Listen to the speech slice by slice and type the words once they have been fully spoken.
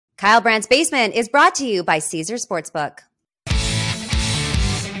Kyle Brandt's Basement is brought to you by Caesar Sportsbook.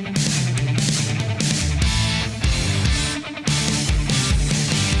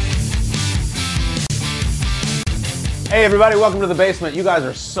 Hey everybody, welcome to the basement. You guys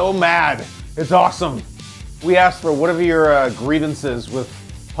are so mad. It's awesome. We asked for whatever your grievances with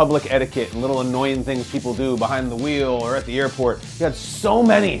public etiquette and little annoying things people do behind the wheel or at the airport. You had so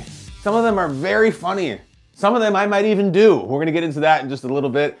many. Some of them are very funny. Some of them I might even do. We're going to get into that in just a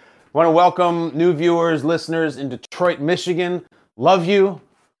little bit. I want to welcome new viewers, listeners in Detroit, Michigan. Love you.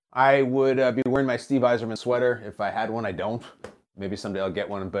 I would be wearing my Steve Yzerman sweater if I had one. I don't. Maybe someday I'll get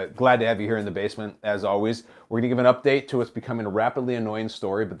one, but glad to have you here in the basement, as always. We're going to give an update to what's becoming a rapidly annoying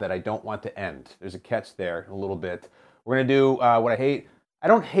story, but that I don't want to end. There's a catch there a little bit. We're going to do what I hate. I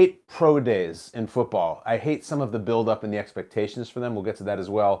don't hate pro days in football. I hate some of the build-up and the expectations for them. We'll get to that as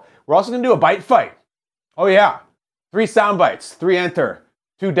well. We're also going to do a bite fight. Oh, yeah. 3 sound bites, 3 enter,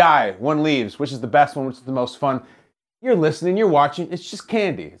 2 die, 1 leaves. Which is the best one? Which is the most fun? You're listening, you're watching. It's just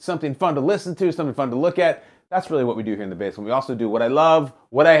candy. It's something fun to listen to, something fun to look at. That's really what we do here in the basement. We also do what I love,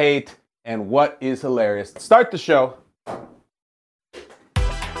 what I hate, and what is hilarious. Let's start the show.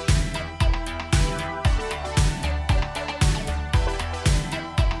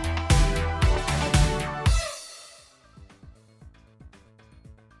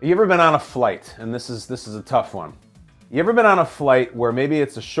 You ever been on a flight? And this is a tough one. You ever been on a flight where maybe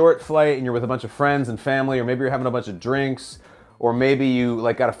it's a short flight and you're with a bunch of friends and family, or maybe you're having a bunch of drinks, or maybe you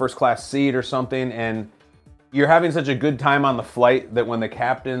like got a first class seat or something, and you're having such a good time on the flight that when the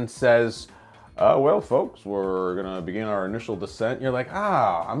captain says, well, folks, we're going to begin our initial descent, you're like,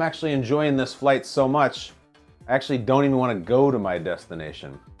 I'm actually enjoying this flight so much, I actually don't even want to go to my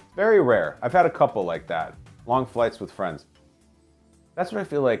destination. Very rare. I've had a couple like that. Long flights with friends. That's what I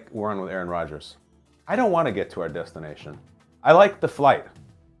feel like we're on with Aaron Rodgers. I don't want to get to our destination. I like the flight.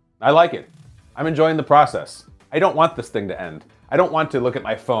 I like it. I'm enjoying the process. I don't want this thing to end. I don't want to look at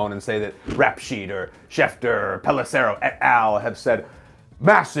my phone and say that Rap Sheet or Schefter or Pellicero et al. Have said,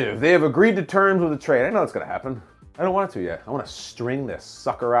 massive, they have agreed to terms with the trade. I know it's going to happen. I don't want it to yet. I want to string this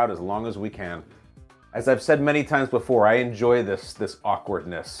sucker out as long as we can. As I've said many times before, I enjoy this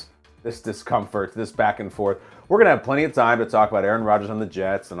awkwardness, this discomfort, this back and forth. We're going to have plenty of time to talk about Aaron Rodgers on the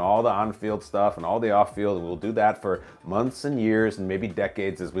Jets and all the on-field stuff and all the off-field, and we'll do that for months and years and maybe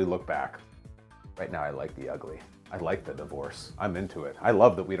decades as we look back. Right now, I like the ugly. I like the divorce. I'm into it. I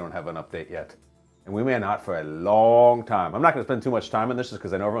love that we don't have an update yet. And we may not for a long time. I'm not going to spend too much time on this just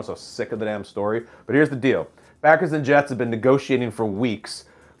because I know everyone's so sick of the damn story. But here's the deal. Packers and Jets have been negotiating for weeks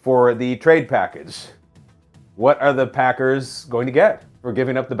for the trade package. What are the Packers going to get for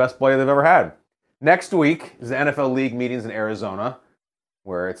giving up the best player they've ever had? Next week is the NFL League meetings in Arizona,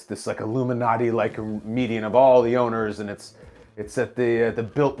 where it's this like Illuminati-like meeting of all the owners, and it's at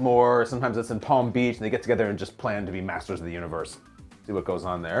the Biltmore, sometimes it's in Palm Beach, and they get together and just plan to be masters of the universe. See what goes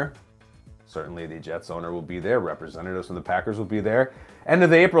on there. Certainly the Jets owner will be there, representatives from the Packers will be there. End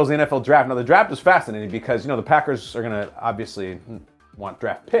of April is the NFL draft. Now the draft is fascinating because, the Packers are going to obviously want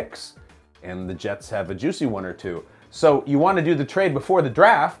draft picks, and the Jets have a juicy one or two. So you want to do the trade before the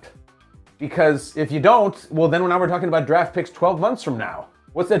draft, because if you don't, well then now we're talking about draft picks 12 months from now.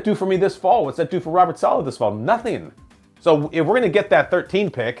 What's that do for me this fall? What's that do for Robert Saleh this fall? Nothing. So if we're going to get that 13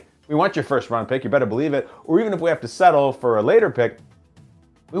 pick, we want your first round pick, you better believe it. Or even if we have to settle for a later pick,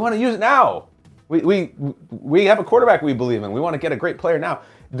 we want to use it now. We have a quarterback we believe in. We want to get a great player now.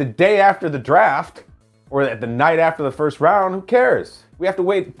 The day after the draft, or the night after the first round, who cares? We have to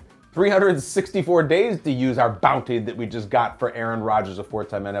wait 364 days to use our bounty that we just got for Aaron Rodgers, a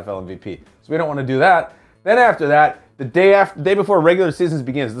 4-time NFL MVP. So we don't want to do that. Then after that, the day before regular season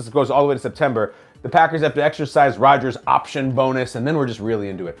begins, this goes all the way to September, the Packers have to exercise Rodgers' option bonus, and then we're just really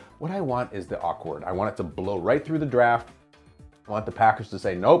into it. What I want is the awkward. I want it to blow right through the draft. I want the Packers to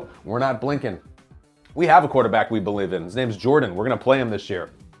say, nope, we're not blinking. We have a quarterback we believe in. His name's Jordan. We're going to play him this year.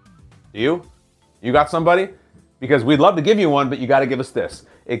 Do you? You got somebody? Because we'd love to give you one, but you got to give us this.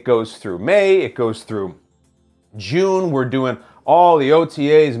 It goes through May. It goes through June. We're doing all the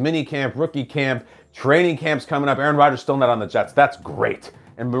OTAs, mini camp, rookie camp, training camps coming up. Aaron Rodgers still not on the Jets. That's great.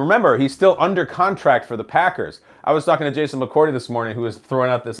 And remember, he's still under contract for the Packers. I was talking to Jason McCourty this morning, who was throwing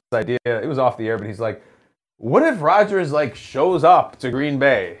out this idea. It was off the air, but he's like, what if Rodgers shows up to Green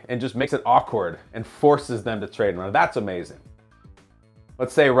Bay and just makes it awkward and forces them to trade him? That's amazing.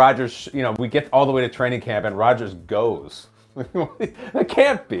 Let's say Rodgers, we get all the way to training camp and Rodgers goes. That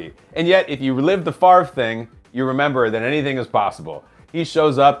can't be. And yet, if you live the Favre thing, you remember that anything is possible. He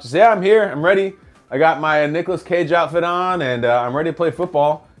shows up, just, yeah, I'm here, I'm ready. I got my Nicolas Cage outfit on, and I'm ready to play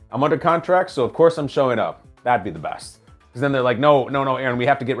football. I'm under contract, so of course I'm showing up. That'd be the best. Because then they're like, no, Aaron, we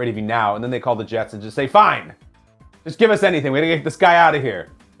have to get rid of you now. And then they call the Jets and just say, fine, just give us anything. We gotta get this guy out of here.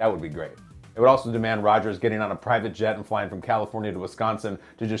 That would be great. It would also demand Rodgers getting on a private jet and flying from California to Wisconsin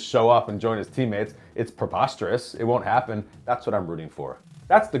to just show up and join his teammates. It's preposterous. It won't happen. That's what I'm rooting for.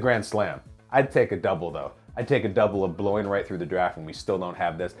 That's the grand slam. I'd take a double, though. I'd take a double of blowing right through the draft when we still don't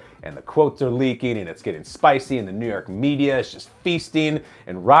have this. And the quotes are leaking, and it's getting spicy, and the New York media is just feasting,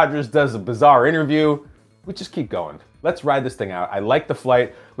 and Rodgers does a bizarre interview. We just keep going. Let's ride this thing out. I like the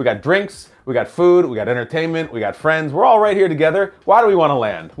flight. We got drinks, we got food, we got entertainment, we got friends. We're all right here together. Why do we want to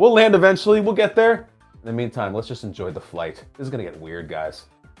land? We'll land eventually. We'll get there. In the meantime, let's just enjoy the flight. This is going to get weird, guys.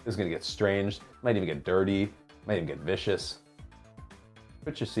 This is going to get strange. Might even get dirty. Might even get vicious.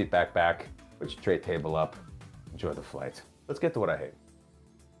 Put your seat back. Put your tray table up. Enjoy the flight. Let's get to what I hate.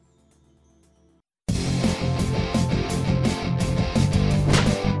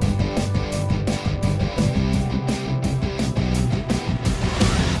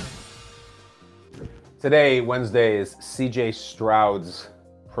 Today, Wednesday, is C.J. Stroud's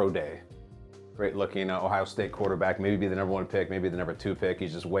pro day. Great looking Ohio State quarterback, maybe be the number 1 pick, maybe the number 2 pick.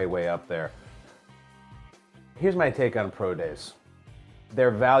 He's just way, way up there. Here's my take on pro days. They're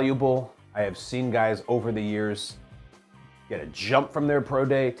valuable. I have seen guys over the years get a jump from their pro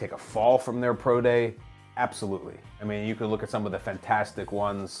day, take a fall from their pro day. Absolutely. I mean, you could look at some of the fantastic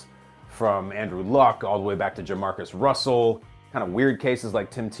ones from Andrew Luck all the way back to Jamarcus Russell. Kind of weird cases like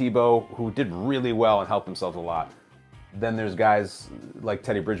Tim Tebow, who did really well and helped themselves a lot. Then there's guys like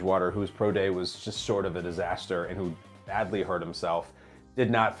Teddy Bridgewater, whose pro day was just sort of a disaster and who badly hurt himself, did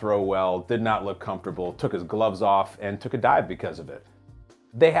not throw well, did not look comfortable, took his gloves off, and took a dive because of it.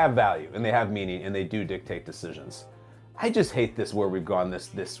 They have value, and they have meaning, and they do dictate decisions. I just hate this where we've gone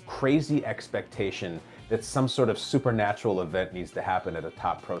this crazy expectation that some sort of supernatural event needs to happen at a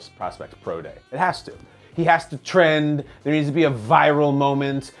top prospect's pro day. It has to. He has to trend. There needs to be a viral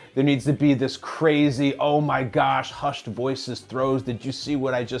moment. There needs to be this crazy, oh my gosh, hushed voices throws. Did you see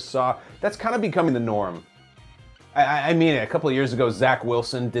what I just saw? That's kind of becoming the norm. I mean, a couple of years ago, Zach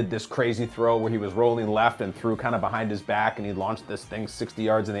Wilson did this crazy throw where he was rolling left and threw kind of behind his back, and he launched this thing 60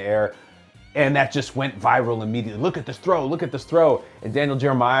 yards in the air. And that just went viral immediately. Look at this throw, look at this throw. And Daniel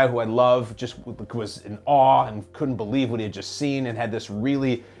Jeremiah, who I love, just was in awe and couldn't believe what he had just seen and had this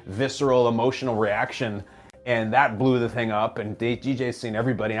really visceral, emotional reaction. And that blew the thing up, and DJ's seen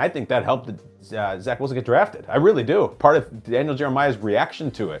everybody. And I think that helped Zach Wilson get drafted. I really do. Part of Daniel Jeremiah's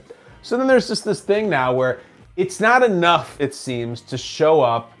reaction to it. So then there's just this thing now where it's not enough, it seems, to show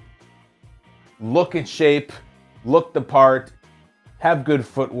up, look in shape, look the part, have good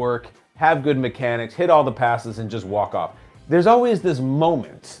footwork, have good mechanics, hit all the passes, and just walk off. There's always this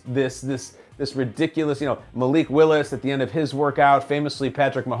moment, this ridiculous, Malik Willis at the end of his workout, famously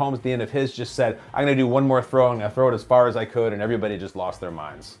Patrick Mahomes at the end of his just said, I'm gonna do one more throw, I'm gonna throw it as far as I could, and everybody just lost their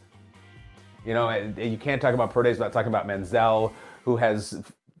minds. You can't talk about pro days without talking about Manziel, who has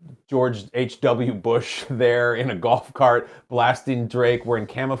George H.W. Bush there in a golf cart, blasting Drake, wearing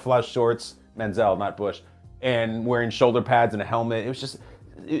camouflage shorts, Manziel, not Bush, and wearing shoulder pads and a helmet. It was just,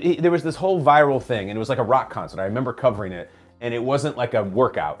 there was this whole viral thing, and it was like a rock concert. I remember covering it, and it wasn't like a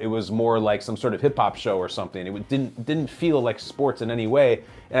workout. It was more like some sort of hip-hop show or something. It didn't feel like sports in any way,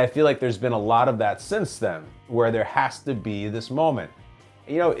 and I feel like there's been a lot of that since then, where there has to be this moment.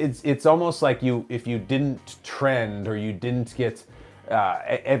 It's almost like if you didn't trend or you didn't get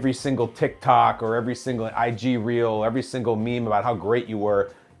every single TikTok or every single IG reel, every single meme about how great you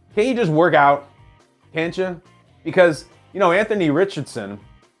were, can't you just work out? Can't you? Because, Anthony Richardson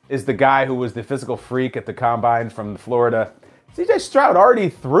is the guy who was the physical freak at the combine from Florida. C.J. Stroud already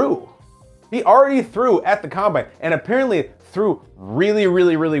threw. He already threw at the combine and apparently threw really,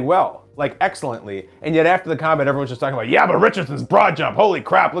 really, really well, like excellently. And yet after the combine, everyone's just talking about, yeah, but Richardson's broad jump. Holy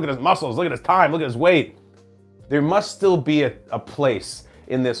crap, look at his muscles, look at his time, look at his weight. There must still be a place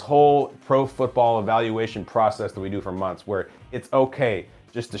in this whole pro football evaluation process that we do for months where it's okay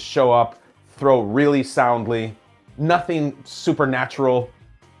just to show up, throw really soundly, nothing supernatural,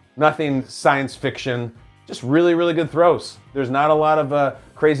 nothing science fiction, just really, really good throws. There's not a lot of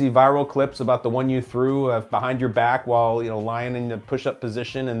crazy viral clips about the one you threw behind your back while lying in the push-up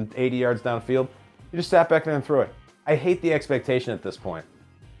position and 80 yards downfield. You just sat back there and threw it. I hate the expectation at this point.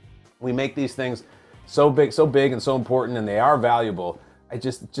 We make these things so big and so important, and they are valuable. I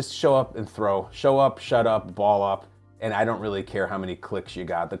just show up and throw. Show up, shut up, ball up, and I don't really care how many clicks you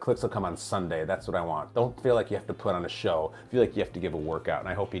got. The clicks will come on Sunday. That's what I want. Don't feel like you have to put on a show. Feel like you have to give a workout, and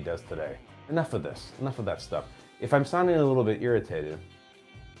I hope he does today. Enough of this. Enough of that stuff. If I'm sounding a little bit irritated,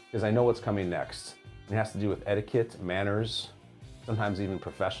 because I know what's coming next. It has to do with etiquette, manners, sometimes even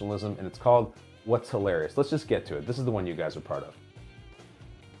professionalism, and it's called what's hilarious. Let's just get to it. This is the one you guys are part of.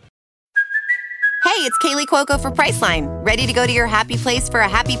 Hey, it's Kaylee Cuoco for Priceline. Ready to go to your happy place for a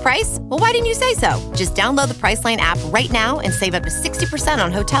happy price? Well, why didn't you say so? Just download the Priceline app right now and save up to 60%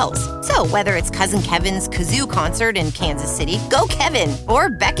 on hotels. So whether it's Cousin Kevin's Kazoo Concert in Kansas City, go Kevin, or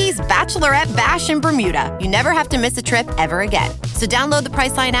Becky's Bachelorette Bash in Bermuda, you never have to miss a trip ever again. So download the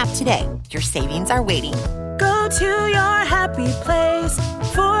Priceline app today. Your savings are waiting. Go to your happy place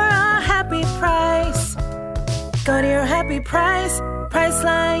for a happy price. Go to your happy price,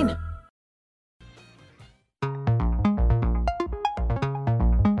 Priceline.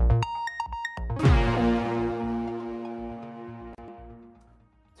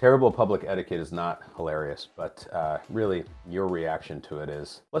 Terrible public etiquette is not hilarious, but really your reaction to it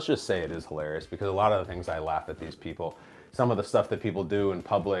is, let's just say it is hilarious, because a lot of the things I laugh at these people, some of the stuff that people do in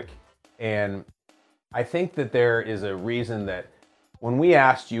public, and I think that there is a reason that when we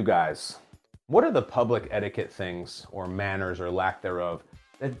asked you guys, what are the public etiquette things or manners or lack thereof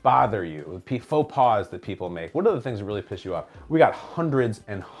that bother you, faux pas that people make, what are the things that really piss you off? We got hundreds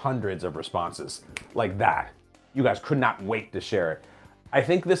and hundreds of responses like that. You guys could not wait to share it. I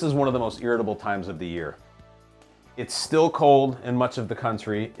think this is one of the most irritable times of the year. It's still cold in much of the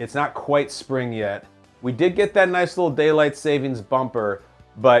country. It's not quite spring yet. We did get that nice little daylight savings bumper,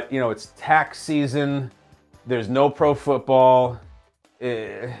 but you know, it's tax season. There's no pro football.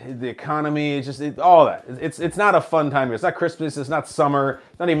 The economy, all that. It's not a fun time here. It's not Christmas. It's not summer.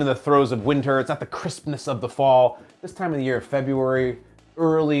 It's not even the throes of winter. It's not the crispness of the fall. This time of the year, February,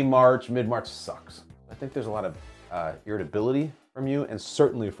 early March, mid-March sucks. I think there's a lot of irritability from you, and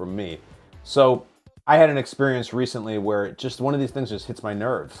certainly from me. So I had an experience recently where just one of these things just hits my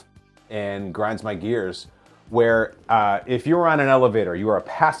nerves and grinds my gears, where if you're on an elevator, you are a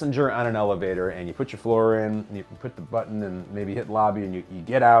passenger on an elevator, and you put your floor in, and you put the button and maybe hit lobby, and you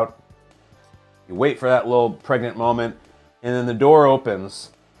get out, you wait for that little pregnant moment, and then the door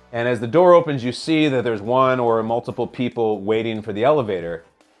opens, and as the door opens, you see that there's one or multiple people waiting for the elevator,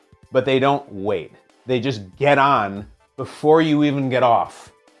 but they don't wait. They just get on before you even get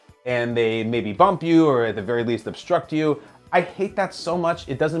off, and they maybe bump you or at the very least obstruct you. I hate that so much.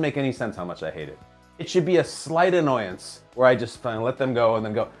 It doesn't make any sense how much I hate it. It should be a slight annoyance where I just let them go and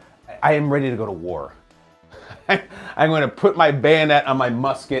then go. I am ready to go to war. I'm going to put my bayonet on my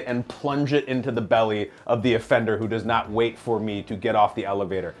musket and plunge it into the belly of the offender who does not wait for me to get off the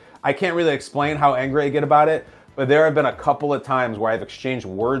elevator. I can't really explain how angry I get about it, but there have been a couple of times where I've exchanged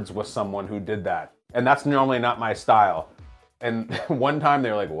words with someone who did that. And that's normally not my style. And one time they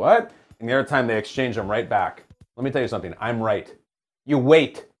were like, what? And the other time they exchanged them right back. Let me tell you something, I'm right. You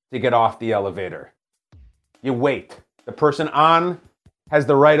wait to get off the elevator. You wait. The person on has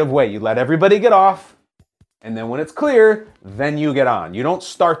the right of way. You let everybody get off, and then when it's clear, then you get on. You don't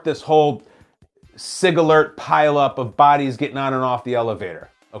start this whole SIG alert pileup of bodies getting on and off the elevator,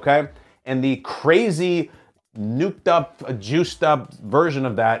 okay? And the crazy nuked up, juiced up version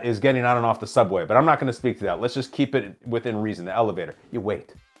of that is getting on and off the subway. But I'm not going to speak to that. Let's just keep it within reason. The elevator, you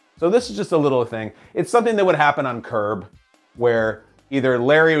wait. So this is just a little thing. It's something that would happen on Curb, where either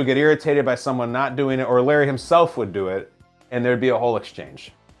Larry would get irritated by someone not doing it, or Larry himself would do it, and there'd be a whole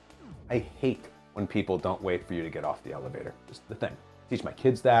exchange. I hate when people don't wait for you to get off the elevator. Just the thing. Teach my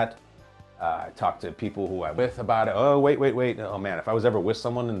kids that. I talk to people who I'm with about it. Oh, wait. Oh man, if I was ever with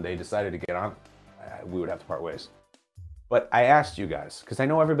someone and they decided to get on, we would have to part ways. But I asked you guys, because I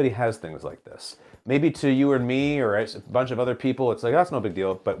know everybody has things like this. Maybe to you or me or a bunch of other people, it's like, that's no big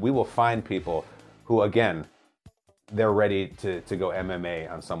deal. But we will find people who, again, they're ready to go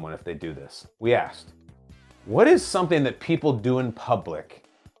MMA on someone if they do this. We asked, what is something that people do in public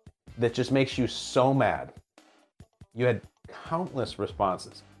that just makes you so mad? You had countless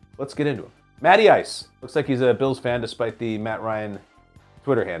responses. Let's get into them. Matty Ice, looks like he's a Bills fan despite the Matt Ryan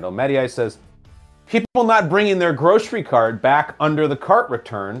Twitter handle. Matty Ice says, people not bringing their grocery cart back under the cart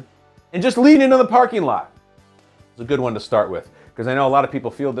return and just leaving it in the parking lot. It's a good one to start with, because I know a lot of people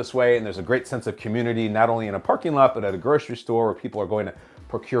feel this way, and there's a great sense of community, not only in a parking lot, but at a grocery store where people are going to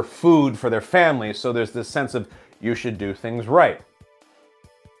procure food for their families. So there's this sense of you should do things right.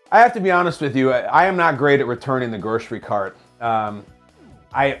 I have to be honest with you, I am not great at returning the grocery cart.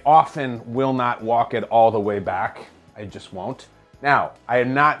 I often will not walk it all the way back. I just won't. Now, I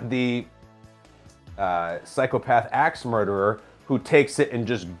am not the psychopath axe murderer who takes it and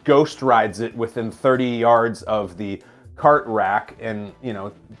just ghost rides it within 30 yards of the cart rack, and you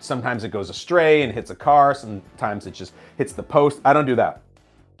know, sometimes it goes astray and hits a car, sometimes it just hits the post. I don't do that.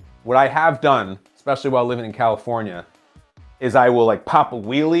 What I have done, especially while living in California, is I will like pop a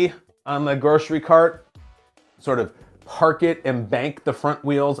wheelie on the grocery cart, sort of park it and bank the front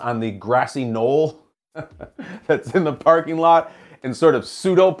wheels on the grassy knoll that's in the parking lot and sort of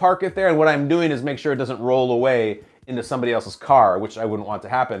pseudo park it there. And what I'm doing is make sure it doesn't roll away into somebody else's car, which I wouldn't want to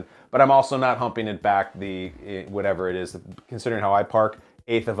happen. But I'm also not humping it back the, whatever it is, considering how I park,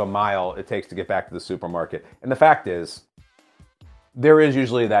 1/8 of a mile it takes to get back to the supermarket. And the fact is, there is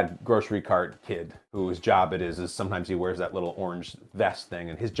usually that grocery cart kid whose job it is sometimes he wears that little orange vest thing,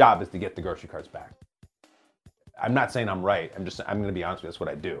 and his job is to get the grocery carts back. I'm not saying I'm right. I'm going to be honest with you. That's what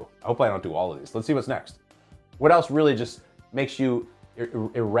I do. I hope I don't do all of these. Let's see what's next. What else really just makes you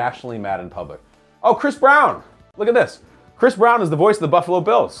irrationally mad in public? Oh, Chris Brown. Look at this. Chris Brown is the voice of the Buffalo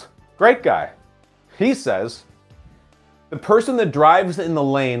Bills. Great guy. He says, the person that drives in the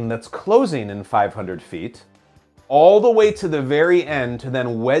lane that's closing in 500 feet all the way to the very end to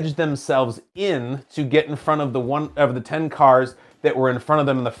then wedge themselves in to get in front of the 10 cars that were in front of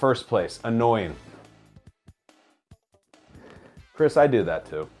them in the first place. Annoying. Chris, I do that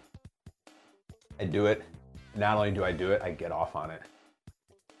too. I do it. Not only do I do it, I get off on it.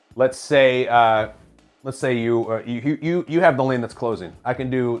 Let's say you have the lane that's closing. I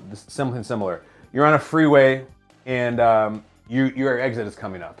can do something similar. You're on a freeway and your exit is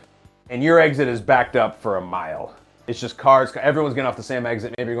coming up, and your exit is backed up for a mile. It's just cars. Everyone's getting off the same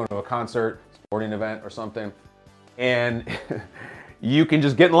exit. Maybe you're going to a concert, sporting event, or something, and you can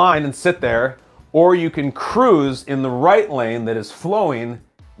just get in line and sit there, or you can cruise in the right lane that is flowing,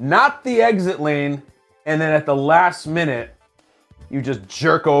 not the exit lane, and then at the last minute, you just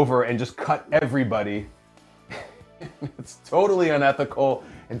jerk over and just cut everybody. It's totally unethical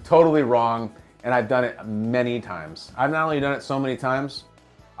and totally wrong, and I've done it many times. I've not only done it so many times,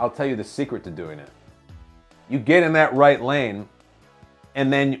 I'll tell you the secret to doing it. You get in that right lane,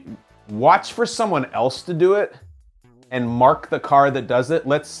 and then watch for someone else to do it, and mark the car that does it.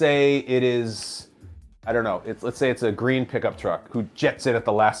 Let's say it is, I don't know, let's say it's a green pickup truck who jets it at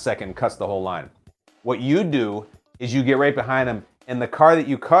the last second and cuts the whole line. What you do is you get right behind him, and the car that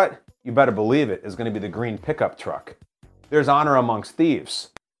you cut, you better believe it, is going to be the green pickup truck. There's honor amongst thieves.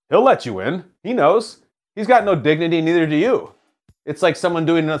 He'll let you in. He knows. He's got no dignity, neither do you. It's like someone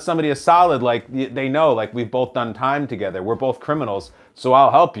doing somebody a solid, like they know, like we've both done time together. We're both criminals, so I'll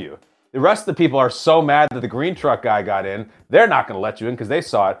help you. The rest of the people are so mad that the green truck guy got in, they're not going to let you in because they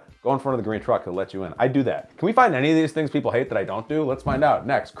saw it. Go in front of the green truck, he'll let you in. I do that. Can we find any of these things people hate that I don't do? Let's find out.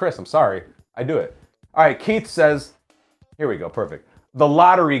 Next, Chris, I'm sorry. I do it. All right, Keith says, here we go, perfect. The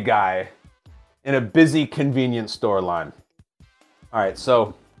lottery guy in a busy convenience store line. All right,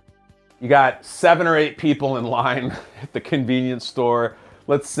 so you got 7 or 8 people in line at the convenience store.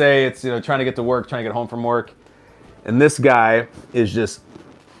 Let's say it's, trying to get to work, trying to get home from work. And this guy is just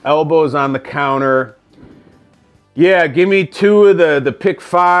elbows on the counter. Yeah, give me 2 of the pick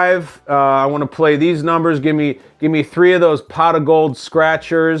 5. I want to play these numbers. Give me 3 of those pot of gold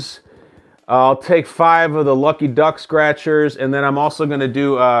scratchers. I'll take 5 of the lucky duck scratchers, and then I'm also going to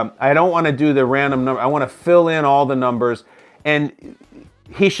do, I don't want to do the random number. I want to fill in all the numbers, and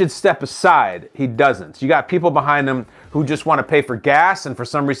he should step aside. He doesn't. You got people behind him who just want to pay for gas and for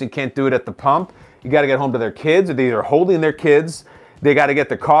some reason can't do it at the pump. You got to get home to their kids, or they're either holding their kids, they got to get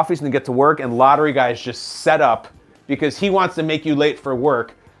their coffees and get to work, and lottery guy is just set up because he wants to make you late for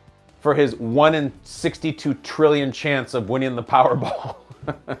work for his 1 in 62 trillion chance of winning the Powerball.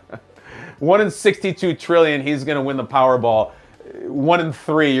 1 in 62 trillion, he's going to win the Powerball. 1 in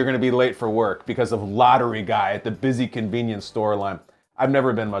 3, you're going to be late for work because of lottery guy at the busy convenience store line. I've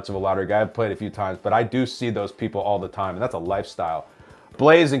never been much of a lottery guy. I've played a few times, but I do see those people all the time, and that's a lifestyle.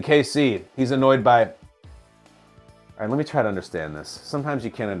 Blaze in KC, he's annoyed by... All right, let me try to understand this. Sometimes you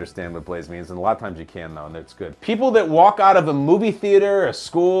can't understand what Blaze means, and a lot of times you can, though, and it's good. People that walk out of a movie theater, a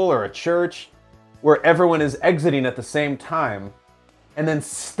school, or a church where everyone is exiting at the same time, and then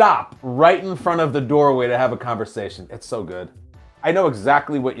stop right in front of the doorway to have a conversation. It's so good. I know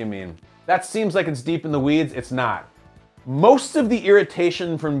exactly what you mean. That seems like it's deep in the weeds. It's not. Most of the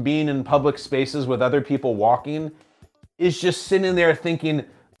irritation from being in public spaces with other people walking is just sitting there thinking,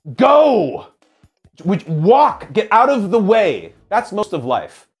 go! Walk! Get out of the way! That's most of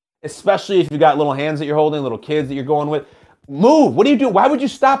life. Especially if you've got little hands that you're holding, little kids that you're going with. Move! What do you do? Why would you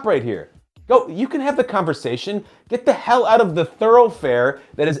stop right here? Go, you can have the conversation. Get the hell out of the thoroughfare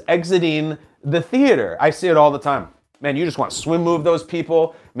that is exiting the theater. I see it all the time. Man, you just want to swim move those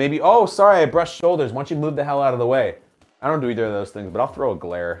people. Maybe, oh, sorry, I brushed shoulders. Why don't you move the hell out of the way? I don't do either of those things, but I'll throw a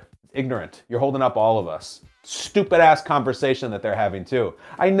glare. It's ignorant. You're holding up all of us. Stupid ass conversation that they're having too.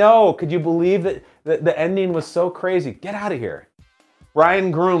 I know. Could you believe that the ending was so crazy? Get out of here.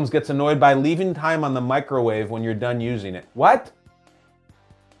 Brian Grooms gets annoyed by leaving time on the microwave when you're done using it. What?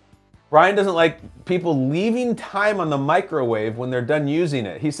 Brian doesn't like people leaving time on the microwave when they're done using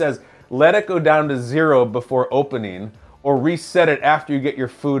it. He says, let it go down to 0 before opening or reset it after you get your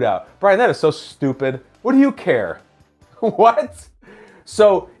food out. Brian, that is so stupid. What do you care? What?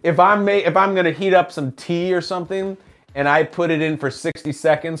 So if I'm gonna heat up some tea or something and I put it in for 60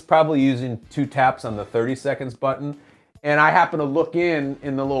 seconds, probably using 2 taps on the 30 seconds button, and I happen to look in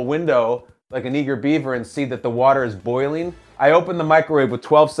the little window like an eager beaver and see that the water is boiling, I open the microwave with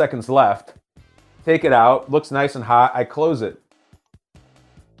 12 seconds left, take it out, looks nice and hot, I close it.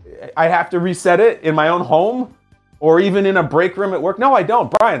 I have to reset it in my own home or even in a break room at work? No, I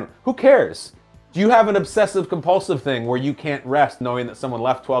don't. Brian, who cares? Do you have an obsessive compulsive thing where you can't rest knowing that someone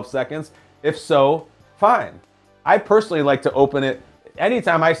left 12 seconds? If so, fine. I personally like to open it.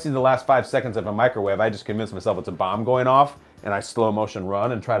 Anytime I see the last 5 seconds of a microwave, I just convince myself it's a bomb going off and I slow motion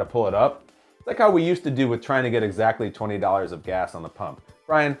run and try to pull it up. It's like how we used to do with trying to get exactly $20 of gas on the pump.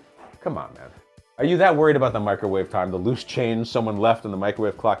 Brian, come on, man. Are you that worried about the microwave time, the loose change someone left in the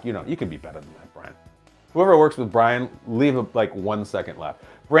microwave clock? You know, you can be better than that, Brian. Whoever works with Brian, leave like 1 second left.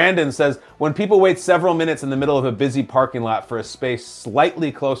 Brandon says, when people wait several minutes in the middle of a busy parking lot for a space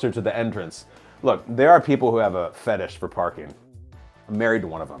slightly closer to the entrance. Look, there are people who have a fetish for parking. I'm married to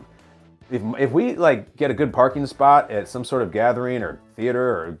one of them. If we like get a good parking spot at some sort of gathering or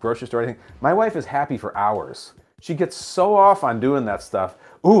theater or grocery store or anything, my wife is happy for hours. She gets so off on doing that stuff.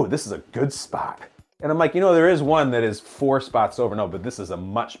 Ooh, this is a good spot. And I'm like, you know, there is one that is 4 spots over. No, but this is a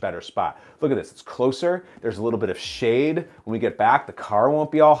much better spot. Look at this, it's closer. There's a little bit of shade. When we get back, the car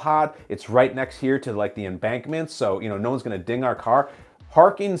won't be all hot. It's right next here to like the embankment. So, you know, no one's gonna ding our car.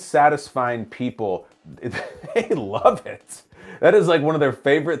 Parking satisfying people, they love it. That is like one of their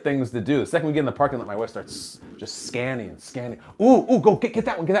favorite things to do. The second we get in the parking lot, my wife starts just scanning. Ooh, go get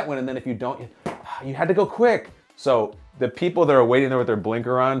that one. And then if you don't, you had to go quick. So the people that are waiting there with their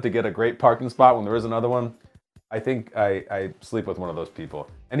blinker on to get a great parking spot when there is another one, I think I sleep with one of those people.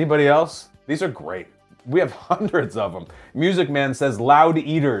 Anybody else? These are great. We have hundreds of them. Music Man says, loud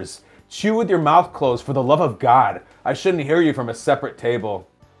eaters. Chew with your mouth closed, for the love of God. I shouldn't hear you from a separate table.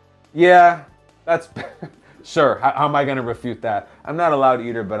 Yeah, that's... Sure, how am I going to refute that? I'm not a loud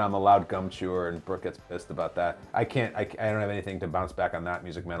eater, but I'm a loud gum chewer, and Brooke gets pissed about that. I don't have anything to bounce back on that,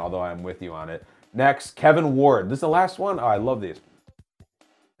 Music Man, although I'm with you on it. Next, Kevin Ward. This is the last one? Oh, I love these.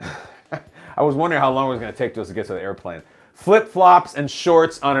 I was wondering how long it was going to take to us to get to the airplane. Flip-flops and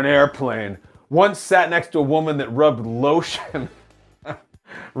shorts on an airplane. Once sat next to a woman that rubbed lotion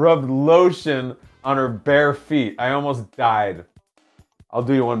on her bare feet. I almost died. I'll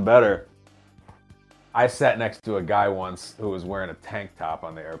do you one better. I sat next to a guy once who was wearing a tank top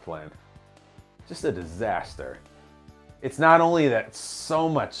on the airplane. Just a disaster. It's not only that so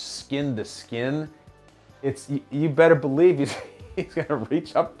much skin to skin, it's you better believe he's gonna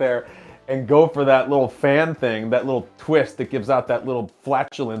reach up there and go for that little fan thing, that little twist that gives out that little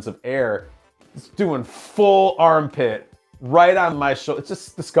flatulence of air. It's doing full armpit right on my shoulder. It's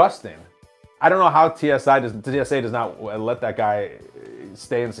just disgusting. I don't know how TSA does not let that guy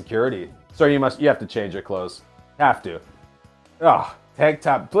stay in security. Sir, you have to change your clothes. Have to. Oh, tank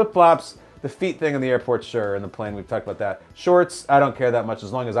top, flip-flops, the feet thing in the airport, sure, in the plane, we've talked about that. Shorts, I don't care that much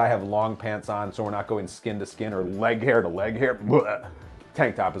as long as I have long pants on so we're not going skin to skin or leg hair to leg hair. Blah.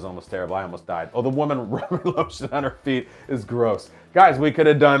 Tank top is almost terrible. I almost died. Oh, the woman rubbing lotion on her feet is gross. Guys, we could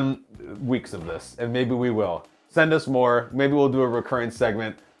have done weeks of this, and maybe we will. Send us more. Maybe we'll do a recurring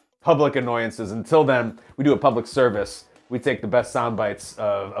segment. Public annoyances. Until then, we do a public service. We take the best sound bites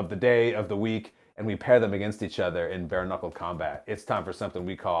of the day, of the week, and we pair them against each other in bare-knuckle combat. It's time for something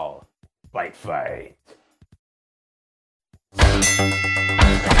we call Bite Fight.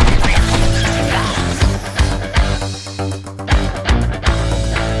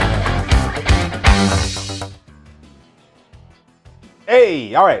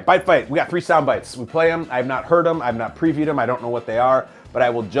 Hey, all right, Bite Fight. We got 3 sound bites. We play them. I've not heard them. I've not previewed them. I don't know what they are, but I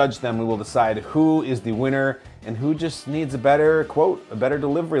will judge them. We will decide who is the winner and who just needs a better quote, a better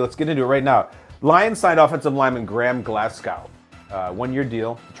delivery. Let's get into it right now. Lions signed offensive lineman Graham Glasgow. 1-year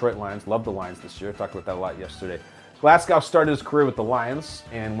deal. Detroit Lions. Love the Lions this year. Talked about that a lot yesterday. Glasgow started his career with the Lions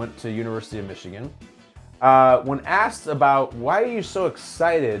and went to University of Michigan. When asked about why are you so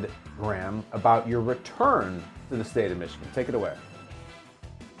excited, Graham, about your return to the state of Michigan, take it away.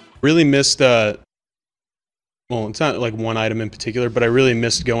 Really missed, well, it's not like one item in particular, but I really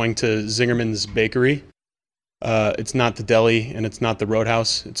missed going to Zingerman's Bakery. It's not the deli and it's not the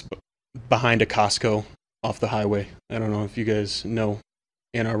Roadhouse. It's behind a Costco off the highway. I don't know if you guys know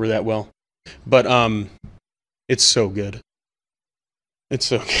Ann Arbor that well, but it's so good. It's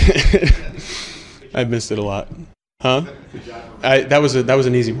so good. I missed it a lot. Huh? That was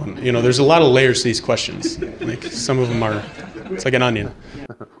an easy one. You know, there's a lot of layers to these questions. Like some of them are, it's like an onion.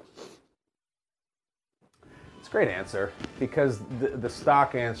 It's a great answer because the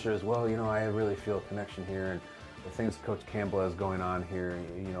stock answer is, well, you know, I really feel a connection here, and the things Coach Campbell has going on here,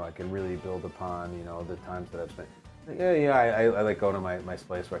 you know, I can really build upon, you know, the times that I've spent. Yeah, I like going to my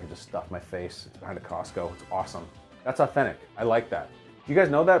place where I can just stuff my face behind a Costco. It's awesome. That's authentic. I like that. You guys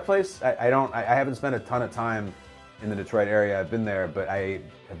know that place? I haven't spent a ton of time in the Detroit area. I've been there, but I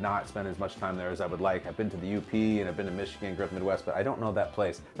have not spent as much time there as I would like. I've been to the UP and I've been to Michigan, grew up in the Midwest, but I don't know that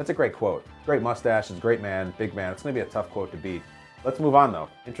place. That's a great quote. Great mustache, great man, big man. It's going to be a tough quote to beat. Let's move on though.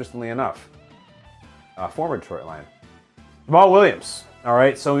 Interestingly enough, former Detroit Lion, Jamal Williams. All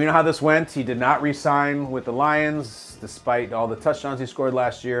right, so you know how this went. He did not re-sign with the Lions, despite all the touchdowns he scored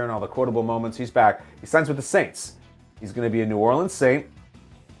last year and all the quotable moments. He's back. He signs with the Saints. He's going to be a New Orleans Saint,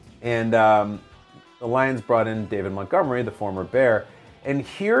 and the Lions brought in David Montgomery, the former Bear. And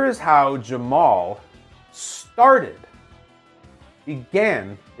here's how Jamal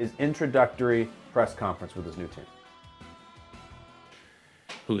began his introductory press conference with his new team.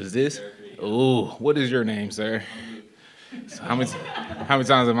 Who is this? Oh, what is your name, sir? So how many times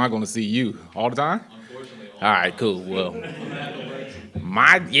am I going to see you? All the time? Unfortunately. All right, cool. Well,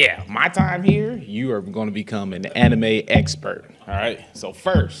 my time here, you are going to become an anime expert. All right. So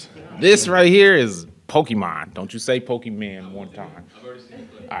first, this right here is Pokemon. Don't you say Pokemon one time. I've already seen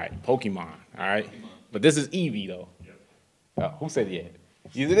it. All right, Pokemon. All right. But this is Eevee, though. Oh, who said yeah?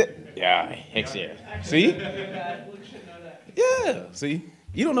 You did it? Yeah, heck yeah. See? Yeah, see?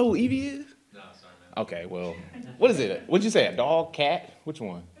 You don't know who Eevee is? No, sorry, man. Okay, well, what is it? What'd you say, a dog, cat? Which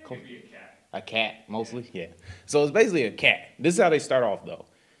one? Maybe a cat. A cat, mostly? Yeah. So it's basically a cat. This is how they start off, though.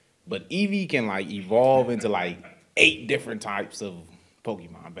 But Eevee can, like, evolve into, like, 8 different types of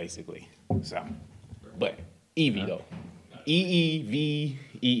Pokemon, basically. So, but Eevee, though.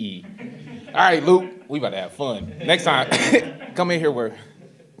 E-E-V-E-E. All right, Luke, we about to have fun. Next time, come in here with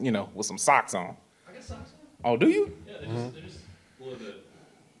some socks on. I got socks on. Oh, do you? Yeah, they're just a little bit.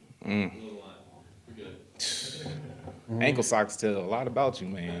 A little line. We're good. Ankle socks tell a lot about you,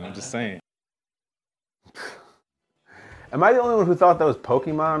 man. I'm just saying. Am I the only one who thought that was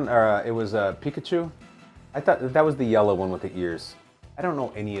Pokemon, or it was Pikachu? I thought that was the yellow one with the ears. I don't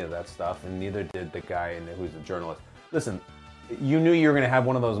know any of that stuff, and neither did the guy who's a journalist. Listen, you knew you were going to have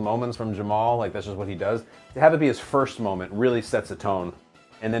one of those moments from Jamal, like that's just what he does. To have it be his first moment really sets a tone.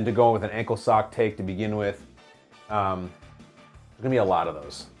 And then to go with an ankle sock take to begin with, there's going to be a lot of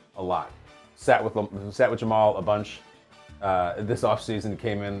those. A lot. Sat with Jamal a bunch. This offseason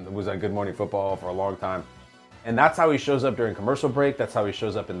came in, was on Good Morning Football for a long time. And that's how he shows up during commercial break. That's how he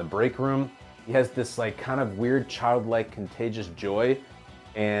shows up in the break room. He has this like kind of weird childlike contagious joy.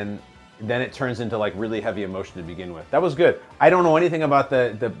 And then it turns into like really heavy emotion to begin with. That was good. I don't know anything about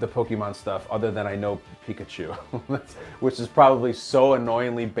the Pokemon stuff other than I know Pikachu, which is probably so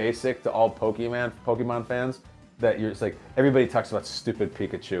annoyingly basic to all Pokemon fans that you're just like, everybody talks about stupid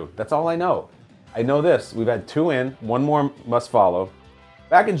Pikachu. That's all I know. I know this. We've had 2 in, 1 more must follow.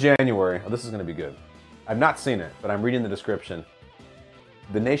 Back in January, this is going to be good. I've not seen it, but I'm reading the description.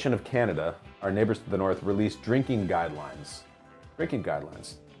 The nation of Canada, our neighbors to the north, released drinking guidelines. Drinking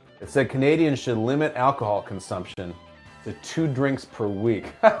guidelines. It said Canadians should limit alcohol consumption to 2 drinks per week.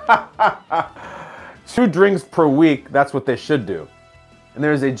 2 drinks per week, that's what they should do. And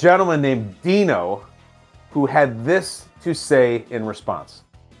there's a gentleman named Dino who had this to say in response.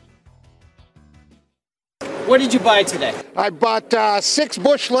 What did you buy today? I bought 6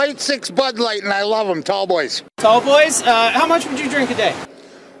 Busch Light, 6 Bud Light, and I love them, tall boys. Tall boys? How much would you drink a day?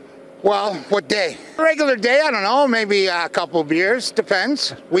 Well, what day? Regular day, I don't know, maybe a couple beers,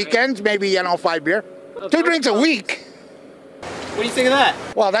 depends. Weekends, maybe, 5 beer. 2 drinks a week. What do you think of that?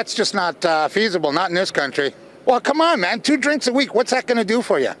 Well, that's just not feasible, not in this country. Well, come on, man, 2 drinks a week, what's that going to do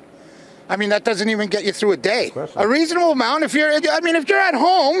for you? I mean, that doesn't even get you through a day. A reasonable amount, if you're at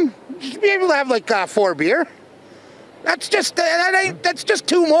home, you should be able to have like 4 beer. That's just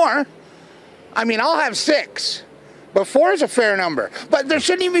 2 more. I mean, I'll have 6. But 4 is a fair number. But there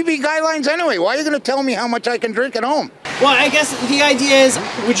shouldn't even be guidelines anyway. Why are you going to tell me how much I can drink at home? Well, I guess the idea is,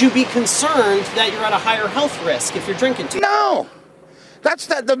 would you be concerned that you're at a higher health risk if you're drinking too much? No.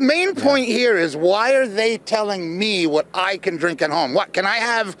 The main point here is, why are they telling me what I can drink at home? What, can I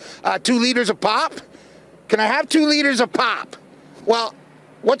have 2 liters of pop? Can I have 2 liters of pop? Well,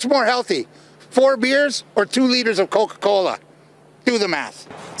 what's more healthy, 4 beers or 2 liters of Coca-Cola? Do the math.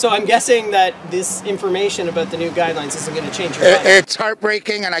 So I'm guessing that this information about the new guidelines isn't going to change your life. It's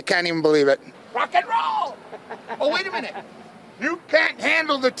heartbreaking, and I can't even believe it. Rock and roll! Oh, wait a minute. You can't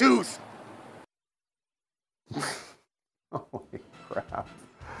handle the tooth. Holy crap.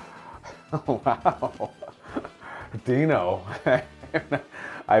 Oh, wow. Dino.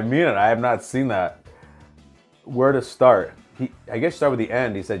 I mean it. I have not seen that. Where to start? I guess start with the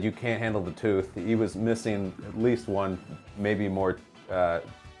end. He said you can't handle the tooth. He was missing at least one, maybe more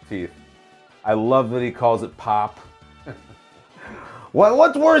teeth. I love that he calls it pop.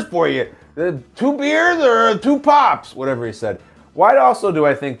 What's worse for you? 2 beers or 2 pops? Whatever he said. Why also do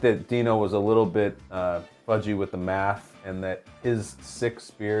I think that Dino was a little bit fudgy with the math, and that his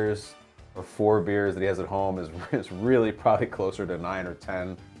 6 beers or 4 beers that he has at home is really probably closer to 9 or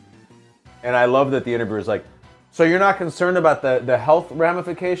 10. And I love that the interviewer is like, so you're not concerned about the health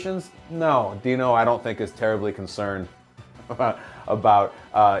ramifications? No, Dino I don't think is terribly concerned about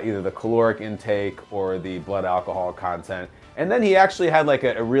either the caloric intake or the blood alcohol content. And then he actually had like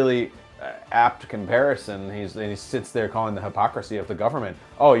a really apt comparison. He sits there calling the hypocrisy of the government.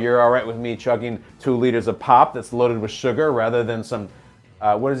 Oh, you're all right with me chugging 2 liters of pop that's loaded with sugar rather than some,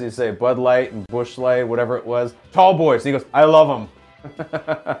 what does he say, Bud Light and Busch Light, whatever it was. Tall boys. He goes, I love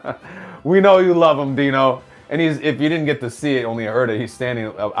them. We know you love them, Dino. And if you didn't get to see it, only heard it, he's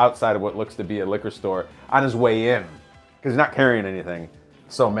standing outside of what looks to be a liquor store on his way in, because he's not carrying anything.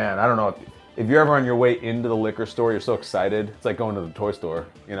 So man, I don't know, if you're ever on your way into the liquor store, you're so excited. It's like going to the toy store,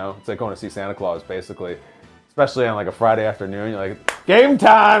 you know? It's like going to see Santa Claus, basically. Especially on like a Friday afternoon, you're like, game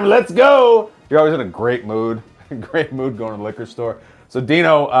time, let's go! You're always in a great mood. Great mood going to the liquor store. So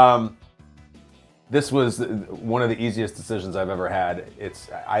Dino, this was one of the easiest decisions I've ever had.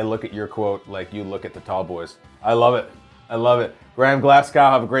 I look at your quote like you look at the tall boys. I love it. I love it. Graham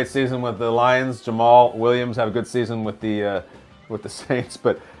Glasgow have a great season with the Lions. Jamal Williams have a good season with the Saints.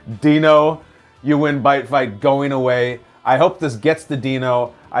 But Dino, you win bite fight going away. I hope this gets to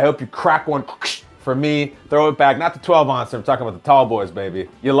Dino. I hope you crack one for me. Throw it back. Not the 12 ounce. I'm talking about the tall boys, baby.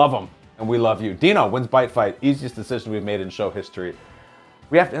 You love them, and we love you. Dino wins bite fight. Easiest decision we've made in show history.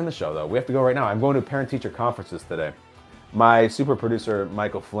 We have to end the show, though. We have to go right now. I'm going to parent-teacher conferences today. My super producer,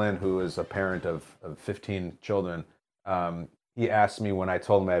 Michael Flynn, who is a parent of 15 children, he asked me when I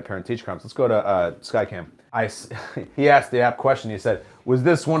told him I had parent-teacher conference, let's go to Skycam. He asked the app question. He said, was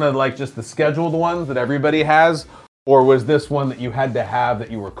this one of like just the scheduled ones that everybody has? Or was this one that you had to have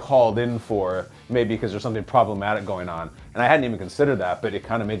that you were called in for, maybe because there's something problematic going on? And I hadn't even considered that, but it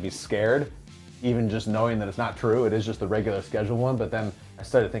kind of made me scared. Even just knowing that it's not true, it is just the regular scheduled one. But then I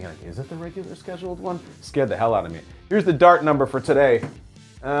started thinking, like, is it the regular scheduled one? Scared the hell out of me. Here's the DART number for today.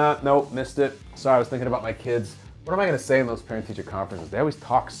 Nope, missed it. Sorry, I was thinking about my kids. What am I going to say in those parent-teacher conferences? They always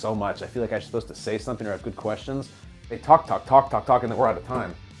talk so much. I feel like I'm supposed to say something or have good questions. They talk, and then we're out of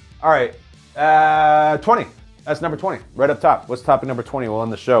time. All right, 20. That's number 20, right up top. What's topic number 20? We'll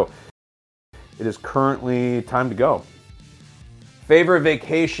end the show. It is currently time to go. Favorite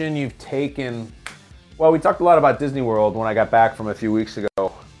vacation you've taken? Well, we talked a lot about Disney World when I got back from a few weeks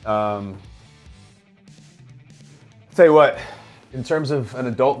ago. I'll tell you what, in terms of an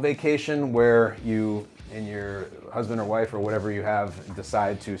adult vacation where you and your husband or wife or whatever you have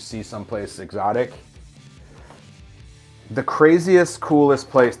decide to see someplace exotic, the craziest, coolest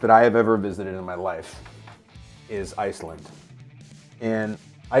place that I have ever visited in my life is Iceland. And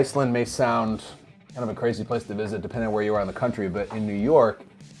Iceland may sound kind of a crazy place to visit depending on where you are in the country, but in New York,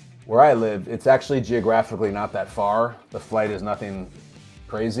 where I live, it's actually geographically not that far. The flight is nothing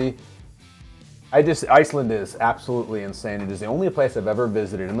crazy. Iceland is absolutely insane. It is the only place I've ever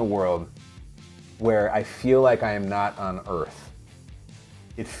visited in the world where I feel like I am not on Earth.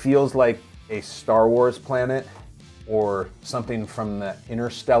 It feels like a Star Wars planet or something from the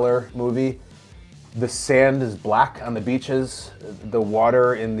Interstellar movie. The sand is black on the beaches. The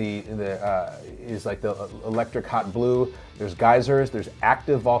water is like the electric hot blue. There's geysers. There's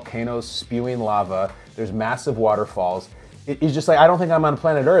active volcanoes spewing lava. There's massive waterfalls. It's just like, I don't think I'm on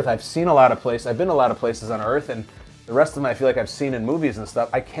planet Earth. I've seen a lot of places. I've been a lot of places on Earth, and the rest of them I feel like I've seen in movies and stuff.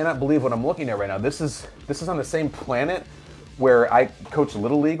 I cannot believe what I'm looking at right now. This is on the same planet where I coach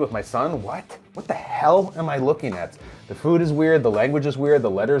Little League with my son. What the hell am I looking at? The food is weird. The language is weird. The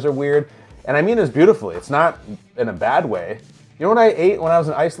letters are weird. And I mean this beautifully. It's not in a bad way. You know what I ate when I was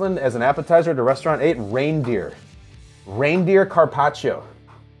in Iceland as an appetizer at a restaurant? I ate reindeer. Reindeer carpaccio.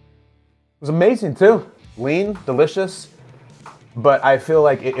 It was amazing too. Lean, delicious. But I feel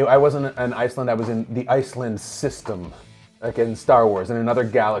like I wasn't in Iceland. I was in the Iceland system, like in Star Wars, in another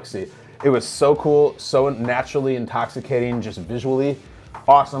galaxy. It was so cool, so naturally intoxicating, just visually.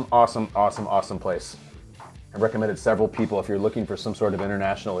 Awesome, awesome, awesome, awesome place. I recommended several people if you're looking for some sort of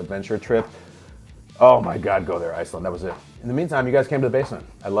international adventure trip. Oh my God, go there, Iceland. That was it. In the meantime, you guys came to the basement.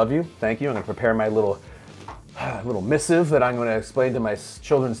 I love you. Thank you. I'm going to prepare my little missive that I'm going to explain to my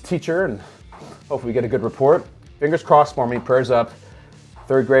children's teacher and hopefully get a good report. Fingers crossed for me, prayers up.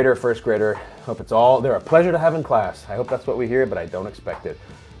 Third grader, first grader. Hope it's all, they're a pleasure to have in class. I hope that's what we hear, but I don't expect it.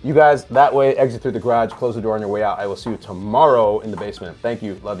 You guys, that way, exit through the garage, close the door on your way out. I will see you tomorrow in the basement. Thank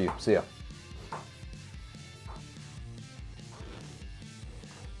you, love you, see ya.